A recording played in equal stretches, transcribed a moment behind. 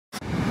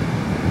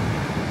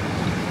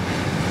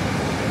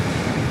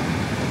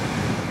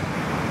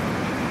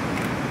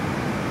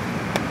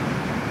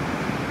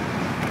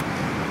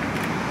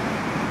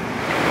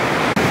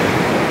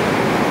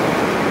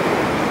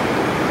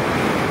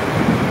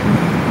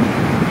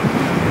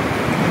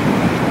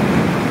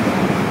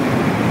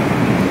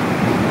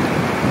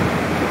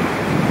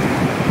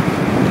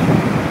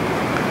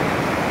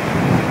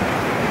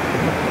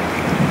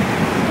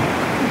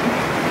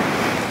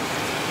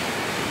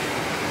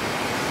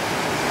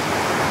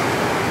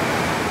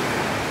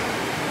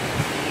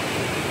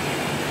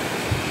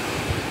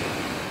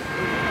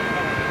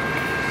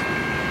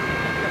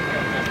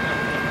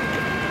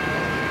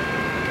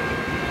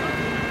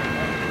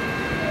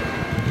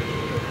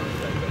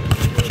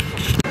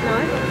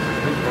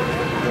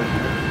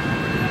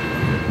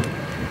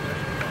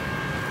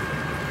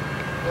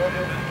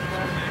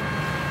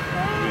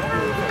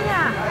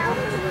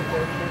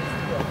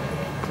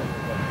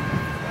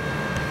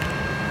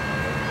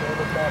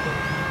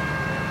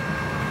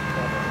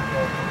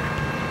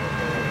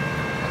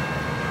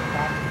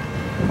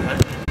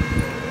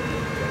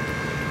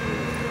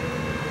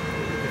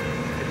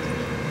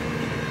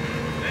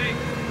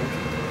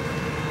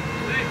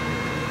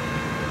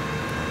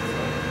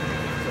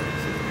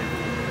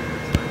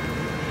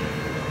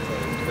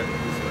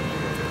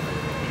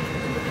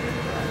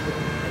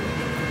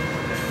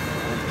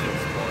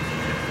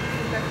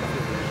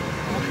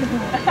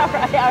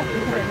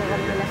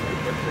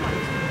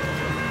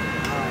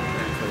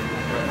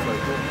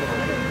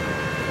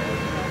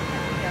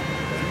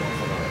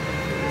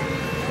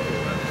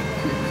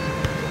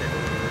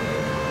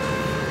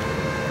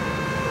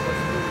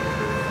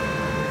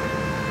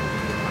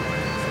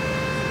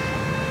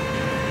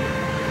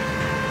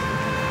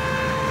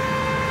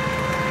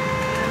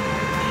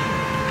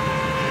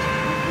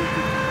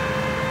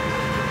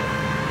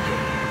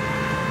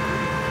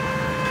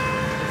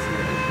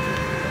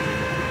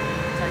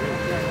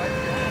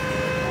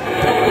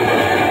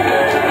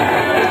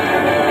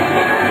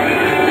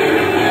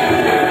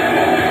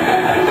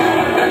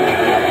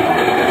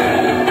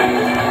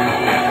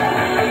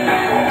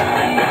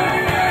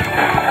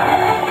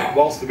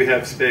Whilst we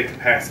have spare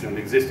capacity on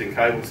existing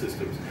cable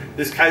systems,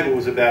 this cable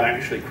was about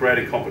actually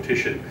creating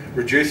competition,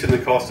 reducing the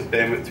cost of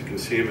bandwidth to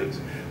consumers,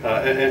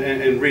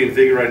 and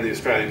reinvigorating the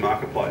Australian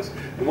marketplace.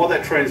 And what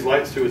that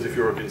translates to is, if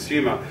you're a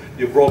consumer,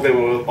 your broadband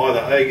will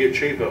either A, get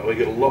cheaper, or you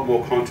get a lot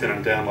more content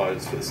and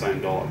downloads for the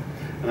same dollar.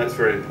 And that's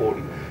very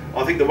important.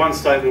 I think the one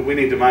statement we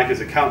need to make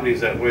as a company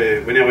is that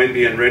we're now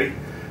NBN ready.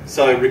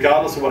 So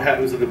regardless of what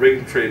happens in the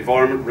regulatory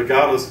environment,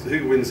 regardless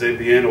who wins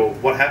NBN or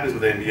what happens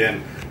with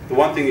NBN, the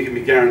one thing you can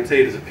be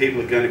guaranteed is that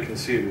people are going to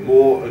consume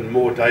more and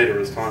more data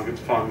as time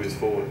moves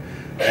forward.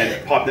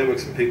 And Pipe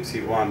Networks and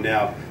PPC-1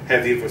 now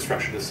have the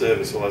infrastructure to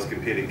service all those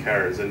competing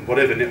carriers and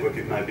whatever network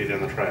it may be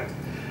down the track.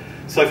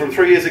 So from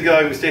 3 years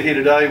ago, we stand here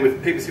today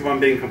with PPC-1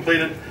 being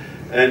completed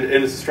and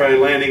it's Australia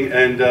landing,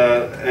 and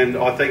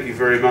I thank you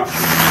very much.